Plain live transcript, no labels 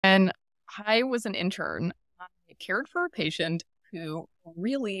And I was an intern. I cared for a patient who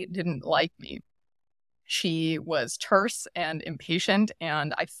really didn't like me. She was terse and impatient,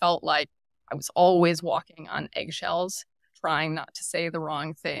 and I felt like I was always walking on eggshells, trying not to say the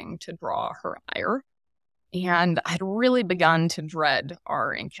wrong thing to draw her ire. And I'd really begun to dread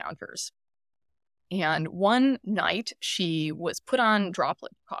our encounters. And one night, she was put on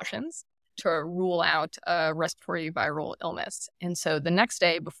droplet precautions to rule out a respiratory viral illness. And so the next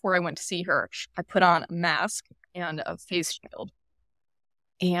day, before I went to see her, I put on a mask and a face shield.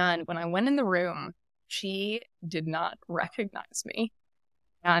 And when I went in the room, she did not recognize me.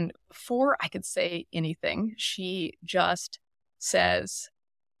 And before I could say anything, she just says,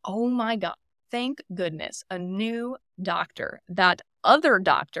 "Oh my God, thank goodness, a new doctor. That other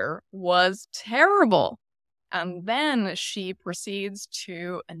doctor was terrible." And then she proceeds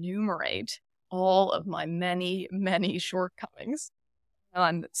to enumerate all of my many, many shortcomings.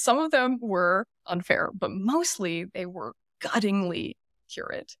 And some of them were unfair, but mostly they were guttingly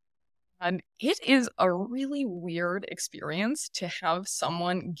accurate. And it is a really weird experience to have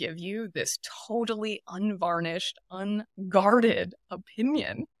someone give you this totally unvarnished, unguarded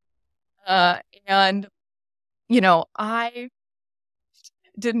opinion. And, I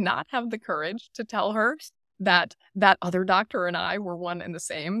did not have the courage to tell her that that other doctor and I were one and the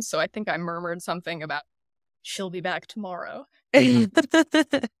same. So I think I murmured something about, "She'll be back tomorrow."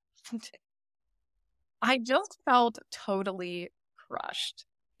 I just felt totally crushed.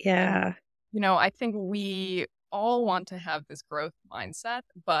 And, Yeah. I think we all want to have this growth mindset,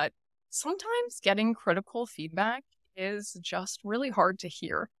 but sometimes getting critical feedback is just really hard to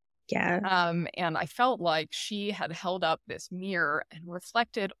hear. Yeah. And I felt like she had held up this mirror and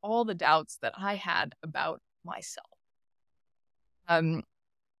reflected all the doubts that I had about myself. Um,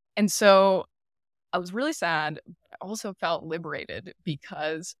 and so I was really sad, but I also felt liberated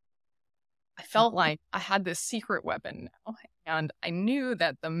because I felt like I had this secret weapon now. And I knew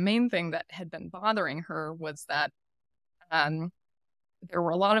that the main thing that had been bothering her was that um, there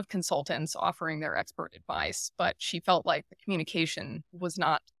were a lot of consultants offering their expert advice, but she felt like the communication was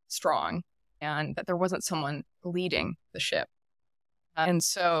not strong and that there wasn't someone leading the ship. And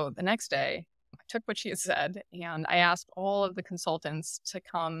so the next day, I took what she had said and I asked all of the consultants to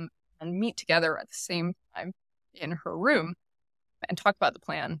come and meet together at the same time in her room and talk about the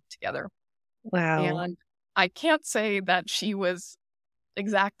plan together. Wow. And I can't say that she was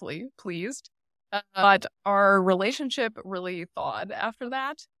exactly pleased, but our relationship really thawed after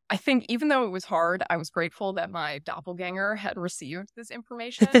that. I think even though it was hard, I was grateful that my doppelganger had received this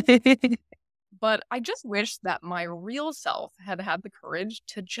information. But I just wish that my real self had had the courage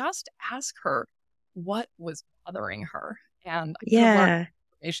to just ask her what was bothering her. And I could have learned Yeah.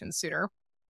 information sooner.